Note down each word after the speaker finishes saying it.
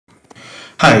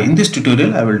Hi, in this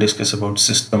tutorial I will discuss about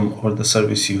system or the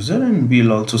service user, and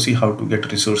we'll also see how to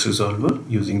get resource resolver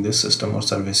using this system or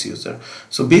service user.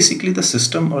 So basically the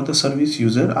system or the service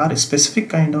user are a specific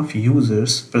kind of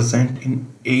users present in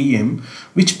AEM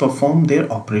which perform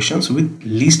their operations with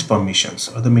least permissions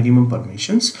or the minimum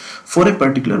permissions for a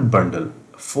particular bundle.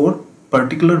 For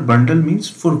particular bundle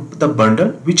means for the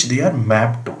bundle which they are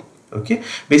mapped to. Okay,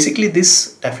 basically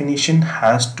this definition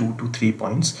has 2 to 3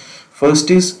 points. First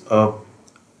is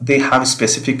they have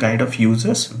specific kind of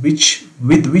users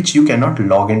with which you cannot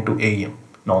log into AEM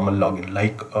normal login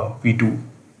like we do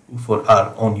for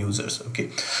our own users.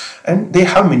 Okay, and they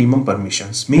have minimum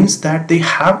permissions, means that they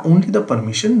have only the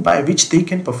permission by which they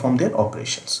can perform their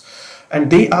operations, and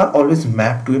they are always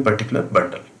mapped to a particular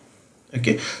bundle.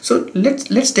 Okay, so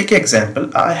let's take an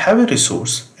example. I have a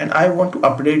resource and I want to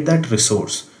update that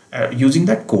resource using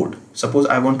that code. Suppose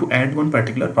I want to add one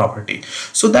particular property,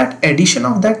 so that addition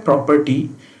of that property,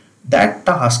 that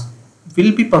task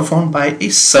will be performed by a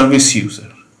service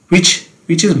user which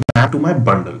is mapped to my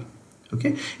bundle.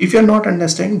 Okay, if you're not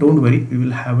understanding, don't worry, we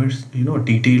will have a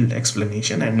detailed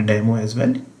explanation and a demo as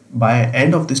well. By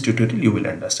end of this tutorial you will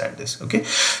understand this. Okay,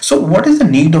 so what is the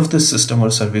need of the system or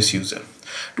service user?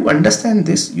 To understand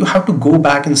this, you have to go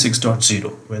back in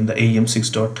 6.0 when the AEM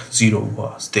 6.0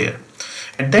 was there.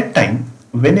 At that time,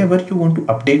 whenever you want to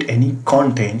update any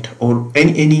content or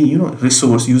any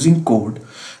resource using code,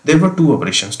 there were two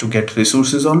operations to get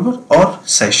resource resolver or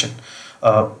session.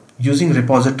 Using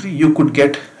repository, you could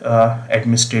get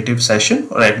administrative session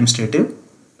or administrative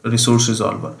resource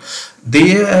resolver.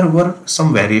 There were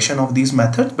some variation of these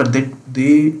methods, but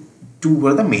they two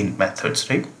were the main methods,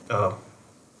 right?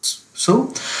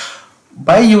 So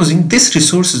by using this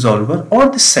resource resolver or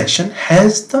this session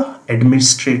has the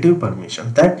administrative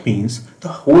permission, that means the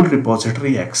whole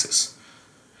repository access.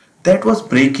 That was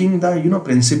breaking the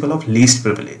principle of least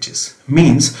privileges.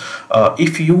 Means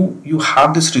if you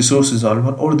have this resource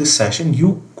resolver or this session,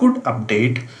 you could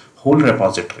update whole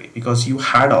repository because you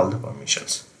had all the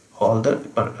permissions, all the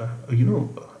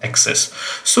access.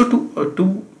 So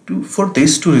to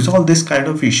resolve this kind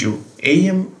of issue,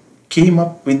 AEM came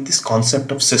up with this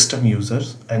concept of system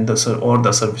users and the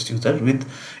service user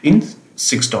in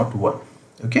 6.1.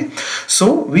 Okay,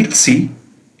 so we'll see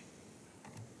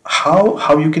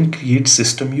how you can create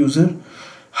system user,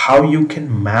 how you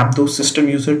can map those system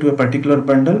user to a particular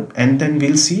bundle, and then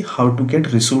we'll see how to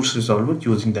get resource resolver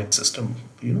using that system,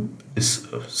 this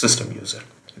system user.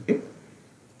 Okay,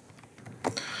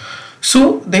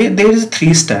 so there is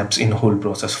 3 steps in whole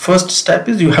process. First step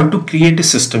is you have to create a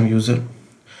system user.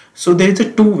 So there is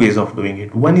 2 ways of doing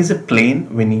it. One is a plain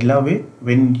vanilla way,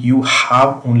 when you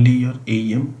have only your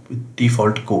AEM with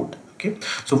default code. Okay,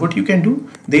 so what you can do,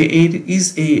 there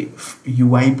is a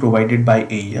UI provided by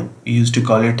AEM. We used to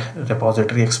call it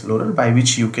repository explorer, by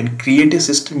which you can create a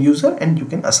system user and you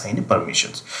can assign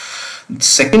permissions.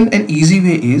 Second and easy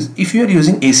way is if you are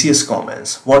using ACS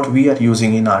Commons, what we are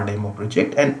using in our demo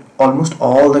project, and almost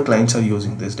all the clients are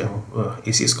using this demo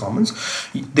ACS Commons.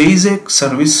 There is a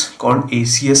service called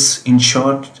ACS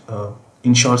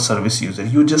ensure service user.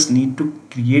 You just need to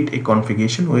create a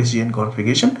configuration, OSGN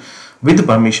configuration with the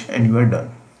permission, and you are done.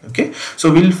 Okay,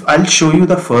 so I'll show you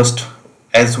the first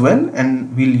as well,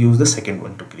 and we'll use the second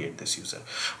one to create this user.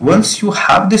 Once you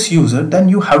have this user, then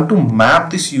you have to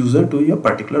map this user to your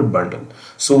particular bundle,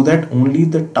 so that only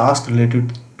the task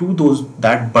related to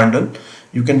that bundle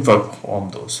you can perform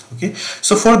those. Okay,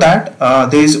 so for that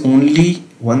there is only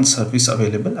one service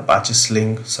available, Apache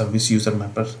Sling service user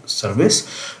mapper service.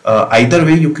 Either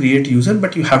way you create user,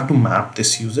 but you have to map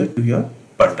this user to your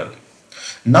bundle.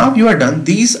 Now you are done.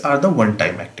 These are the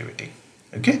one-time activity.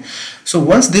 Okay, so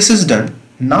once this is done,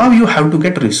 now you have to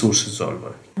get resource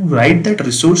resolver. To write that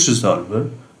resource resolver,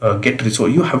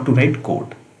 you have to write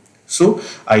code. So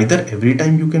either every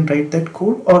time you can write that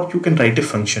code, or you can write a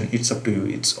function. It's up to you.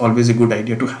 It's always a good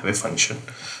idea to have a function.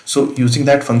 So using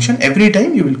that function, every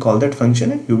time you will call that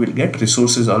function and you will get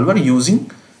resource resolver using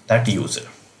that user.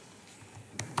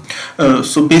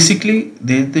 So basically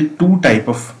there are the 2 type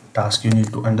of task you need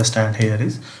to understand here.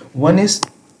 Is one is,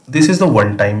 this is the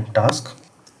one-time task.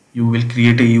 You will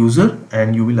create a user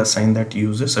and you will assign that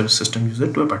user, service system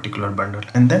user, to a particular bundle,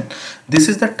 and then this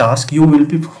is the task you will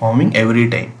be performing every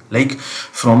time. Like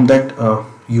from that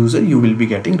user you will be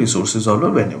getting resource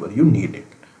resolver whenever you need it.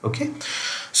 Okay,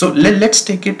 so let's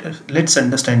take it, let's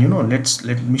understand,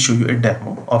 let me show you a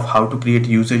demo of how to create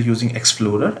user using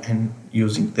Explorer and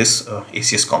using this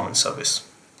ACS Commons service.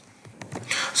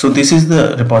 So this is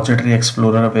the repository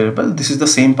explorer available. This is the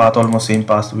same path, almost same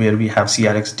path, where we have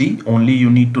CRXD, only you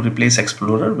need to replace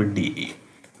explorer with DE.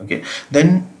 Okay,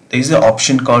 then there is an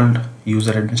option called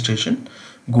user administration.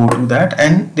 Go to that,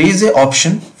 and there is a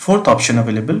option, fourth option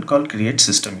available, called create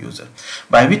system user,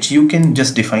 by which you can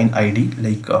just define ID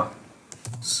like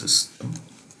system.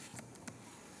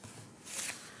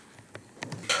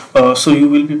 So you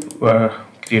will be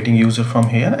creating user from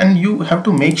here, and you have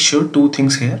to make sure two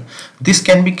things here. This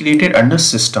can be created under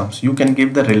systems. You can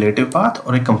give the relative path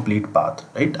or a complete path,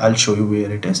 right? I'll show you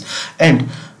where it is. And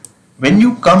when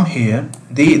you come here,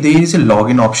 there is a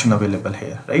login option available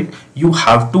here, right? You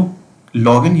have to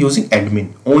log in using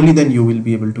admin, only then you will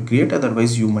be able to create,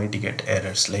 otherwise you might get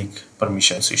errors like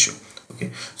permissions issue.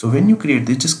 Okay, so when you create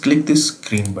this, just click this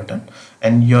green button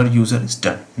and your user is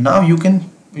done. Now you can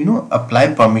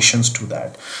apply permissions to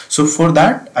that. So for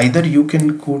that, either you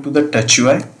can go to the touch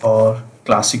UI or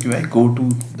classic UI, go to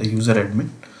the user admin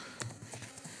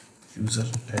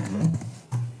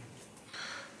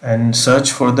and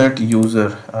search for that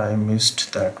user. I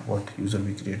missed that, what user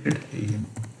we created, AEM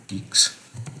Geeks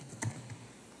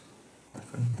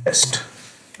test,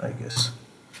 I guess.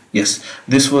 Yes,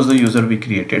 this was the user we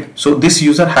created. So this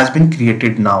user has been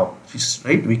created now,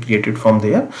 right? We created from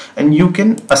there, and you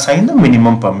can assign the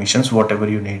minimum permissions, whatever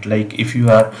you need. Like if you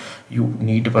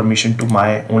need permission to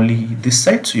my only this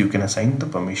site, so you can assign the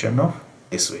permission of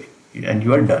this way, and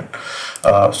you are done.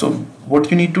 So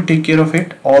what you need to take care of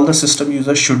it, all the system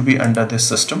users should be under this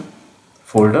system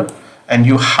folder, and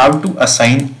you have to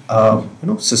assign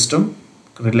system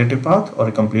relative path or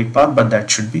a complete path, but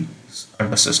that should be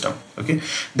under system. Okay,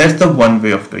 that's the one way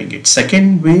of doing it.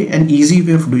 Second way, an easy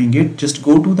way of doing it, just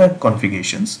go to that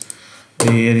configurations.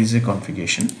 There is a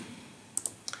configuration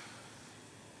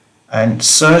and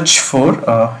search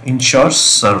for ensure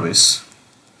service.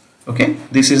 Okay,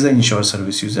 this is the ensure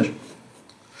service user.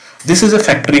 This is a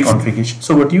factory configuration.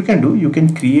 So what you can do, you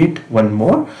can create one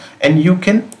more and you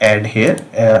can add here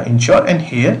ensure, and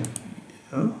here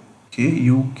okay,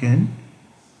 you can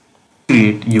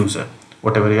create user,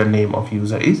 whatever your name of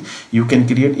user is, you can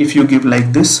create. If you give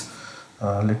like this,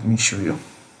 let me show you,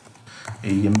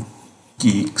 AEM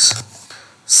Geeks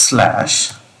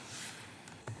slash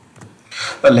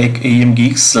like AEM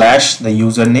Geeks slash the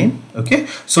username. Okay,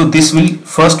 so this will,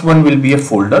 first one will be a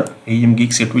folder AEM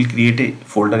Geeks. It will create a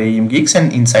folder AEM Geeks,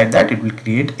 and inside that it will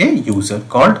create a user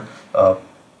called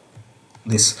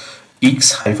this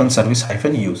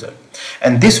geeks-service-user,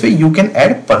 and this way you can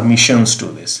add permissions to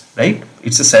this, right?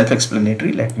 It's a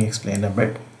self-explanatory. Let me explain a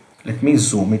bit. Let me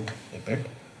zoom it a bit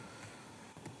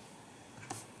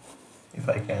if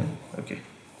I can. Okay,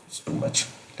 it's too much.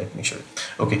 Let me show you.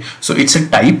 Okay, so it's a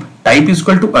type is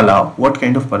equal to allow, what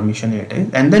kind of permission it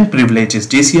is, and then privileges,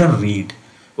 JCR read.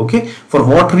 Okay, for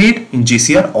what read? In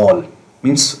JCR all,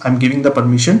 means I'm giving the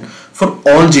permission for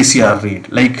all JCR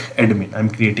read, like admin.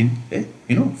 I'm creating a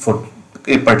for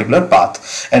a particular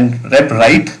path, and rep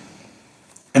write,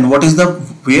 and what is the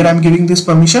where I'm giving this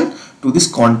permission? To this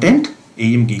content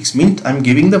AEM Geeks, means I'm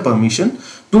giving the permission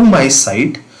to my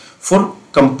site for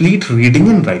complete reading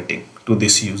and writing to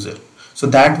this user. So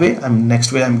that way,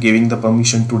 next way I'm giving the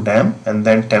permission to DAM, and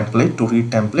then template to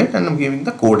read template, and I'm giving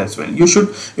the code as well. You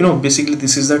should basically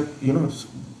this is the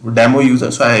demo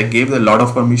user, so I gave a lot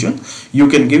of permission. You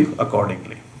can give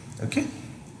accordingly. Okay.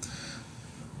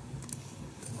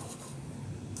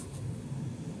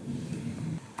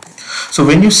 So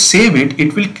when you save it,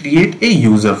 it will create a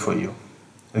user for you.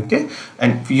 Okay,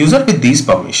 and user with these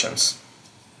permissions.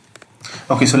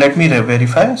 Okay, so let me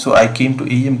verify. So I came to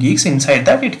AEM Geeks. Inside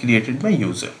that, it created my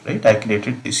user, right? I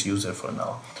created this user for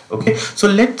now. Okay, so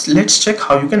let's check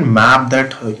how you can map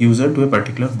that user to a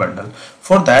particular bundle.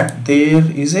 For that, there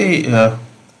is a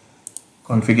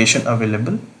configuration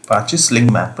available, Apache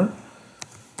Sling mapper.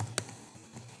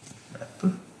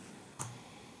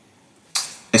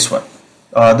 This one,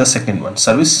 the second one,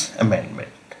 service amendment.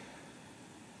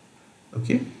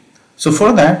 Okay, so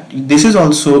for that, this is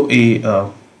also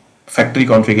a factory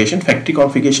configuration. Factory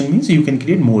configuration means you can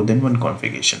create more than one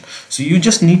configuration. So you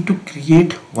just need to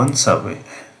create one survey,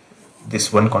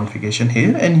 this one configuration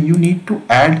here, and you need to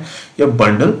add your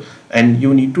bundle, and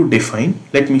you need to define.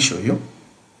 Let me show you.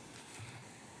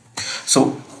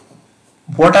 So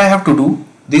what I have to do,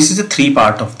 this is a three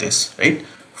part of this, right?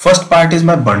 First part is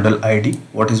my bundle ID.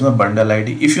 What is my bundle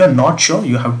ID? If you are not sure,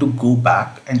 you have to go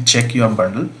back and check your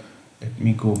bundle. Let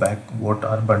me go back, what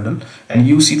are bundle, and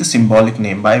you see the symbolic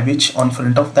name by which on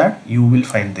front of that you will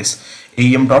find this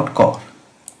aem.core.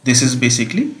 This is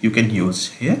basically you can use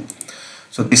here.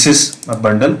 So this is my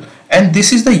bundle, and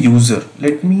this is the user.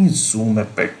 Let me zoom a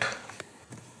bit.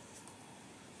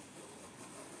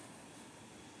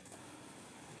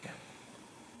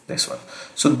 This one.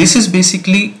 So this is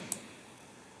basically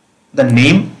the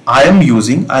name I am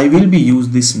using, I will be use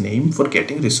this name for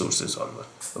getting resources solver.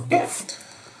 Okay,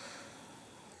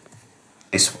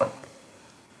 this one.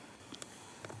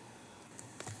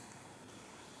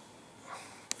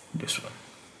 This one.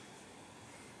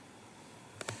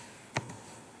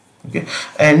 Okay,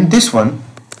 and this one,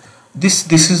 this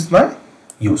is my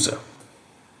user,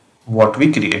 what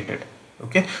we created.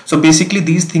 Okay, so basically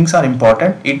these things are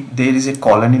important. There is a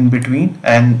colon in between,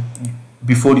 and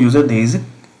before user there is a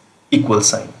equal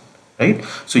sign, right?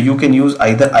 So you can use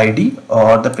either ID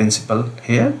or the principal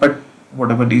here, but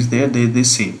whatever is there, they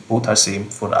same, both are same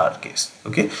for our case.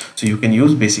 Okay, so you can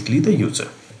use basically the user.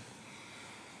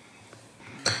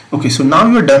 Okay, so now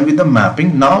you are done with the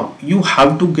mapping. Now you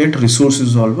have to get resource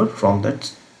resolver from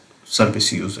that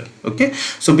service user. Okay,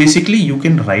 so basically you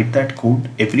can write that code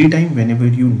every time whenever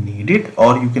you need it,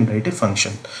 or you can write a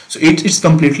function. So it's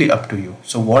completely up to you.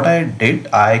 So what I did,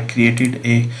 I created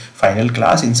a final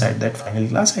class. Inside that final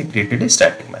class I created a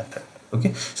static method.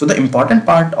 Okay, so the important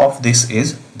part of this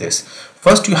is this.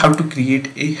 First you have to create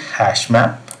a hash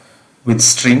map with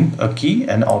string, a key,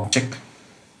 and object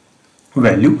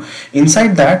value.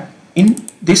 Inside that, in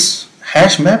this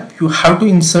hash map, you have to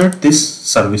insert this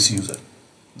service user.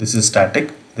 This is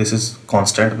static, this is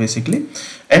constant basically,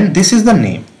 and this is the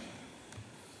name.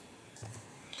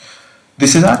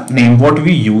 This is our name, what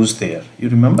we used there. You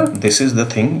remember, this is the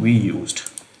thing we used.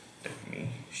 Let me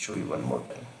show you one more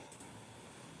time.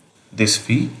 This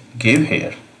we gave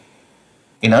here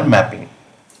in our mapping.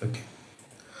 Okay,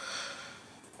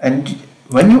 and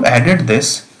when you added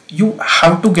this, you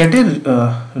have to get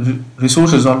a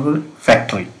resource resolver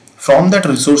factory. From that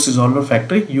resource resolver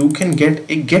factory, you can get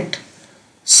a get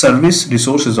service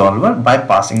resource resolver by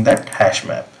passing that hash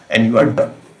map, and you are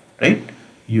done, right?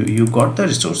 You got the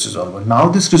resource resolver. Now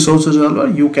this resource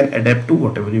resolver you can adapt to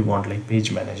whatever you want, like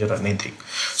page manager or anything.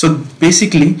 So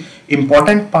basically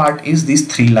important part is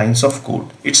these 3 lines of code.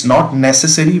 It's not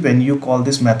necessary when you call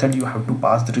this method you have to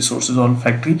pass the resource resolver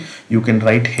factory. You can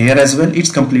write here as well.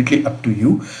 It's completely up to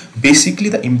you. Basically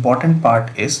the important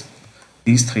part is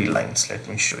these 3 lines. Let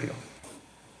me show you.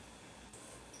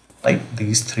 Like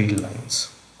these 3 lines.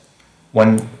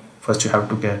 One, first you have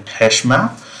to get hash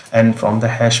map, and from the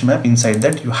hash map inside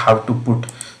that you have to put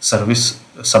service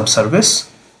subservice.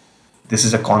 This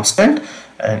is a constant,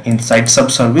 and inside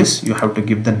subservice you have to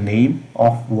give the name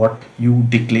of what you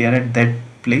declare at that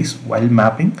place while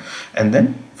mapping, and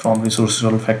then from resource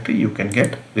resolver factory you can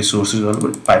get resource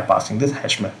resolver by passing this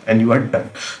hash map, and you are done.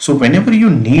 So whenever you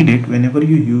need it, whenever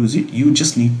you use it, you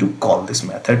just need to call these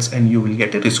methods and you will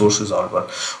get a resource resolver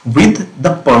with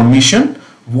the permission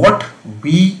what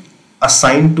we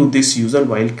assign to this user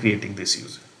while creating this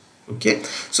user. Okay,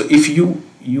 so if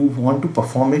you want to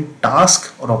perform a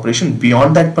task or operation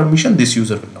beyond that permission, this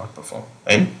user will not perform,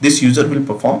 and this user will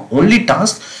perform only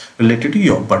tasks related to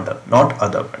your bundle, not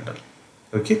other bundle.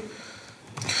 Okay,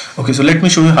 so let me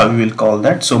show you how we will call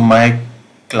that. So my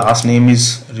class name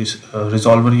is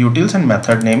resolver utils and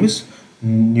method name is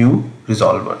new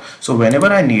resolver. So whenever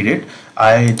I need it,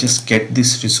 I just get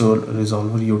this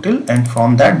resolver util, and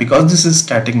from that, because this is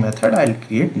static method, I'll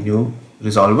create new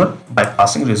resolver by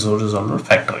passing resource resolver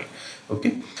factory.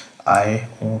 Okay, I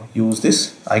use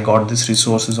this. I got this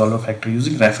resource resolver factory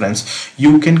using reference.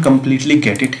 You can completely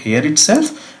get it here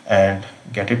itself and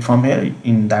get it from here.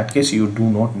 In that case, you do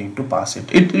not need to pass it.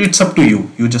 It's up to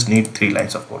you. You just need 3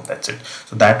 lines of code. That's it.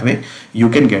 So that way you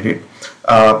can get it.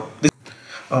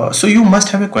 So you must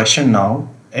have a question now.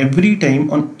 Every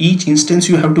time on each instance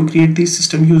you have to create these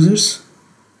system users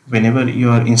whenever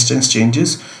your instance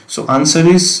changes. So answer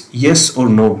is yes or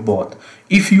no, both.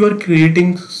 If you are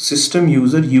creating system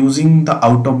user using the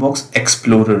out-of-box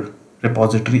explorer,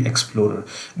 repository explorer,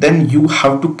 then you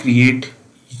have to create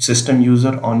system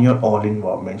user on your all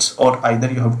environments, or either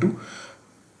you have to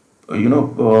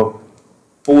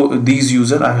these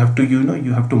user, I have to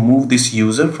you have to move this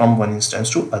user from one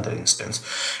instance to other instance.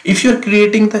 If you're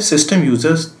creating the system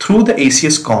users through the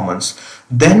ACS Commons,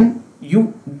 then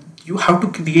you have to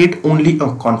create only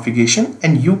a configuration,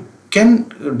 and you can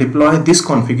deploy this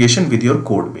configuration with your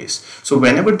code base. So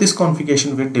whenever this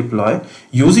configuration will deploy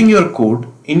using your code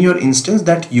in your instance,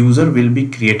 that user will be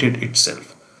created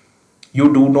itself.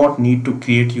 You do not need to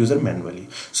create user manually.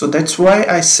 So that's why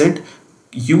I said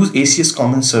use ACS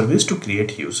Commons service to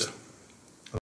create user.